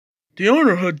The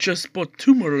owner had just bought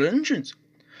two more engines.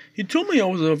 He told me I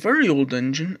was a very old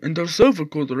engine and deserve a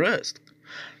good rest.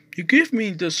 He gave me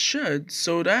this shed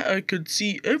so that I could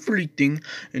see everything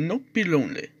and not be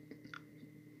lonely.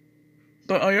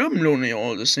 But I am lonely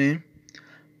all the same.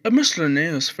 I miss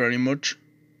Linnaeus very much.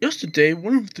 Yesterday,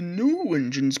 one of the new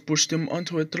engines pushed him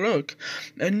onto a truck,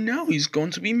 and now he's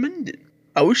going to be mended.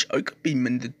 I wish I could be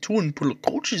mended too and pull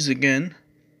coaches again.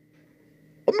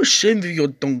 I'm ashamed of you,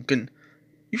 Duncan.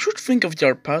 You should think of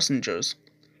your passengers.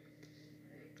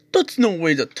 That's no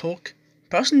way to talk.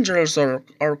 Passengers are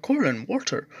coal and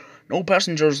water. No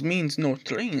passengers means no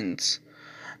trains.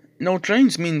 No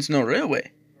trains means no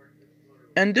railway.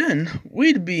 And then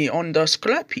we'd be on the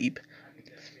scrap heap.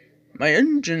 My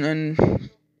engine and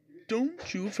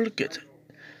don't you forget it.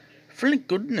 Thank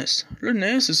goodness,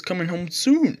 Linnaeus is coming home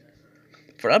soon.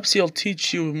 Perhaps he'll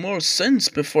teach you more sense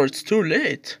before it's too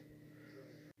late.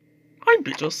 I'm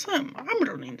Beetle Sam. I'm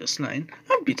running this line.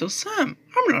 I'm Beetle Sam.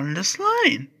 I'm running this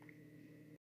line.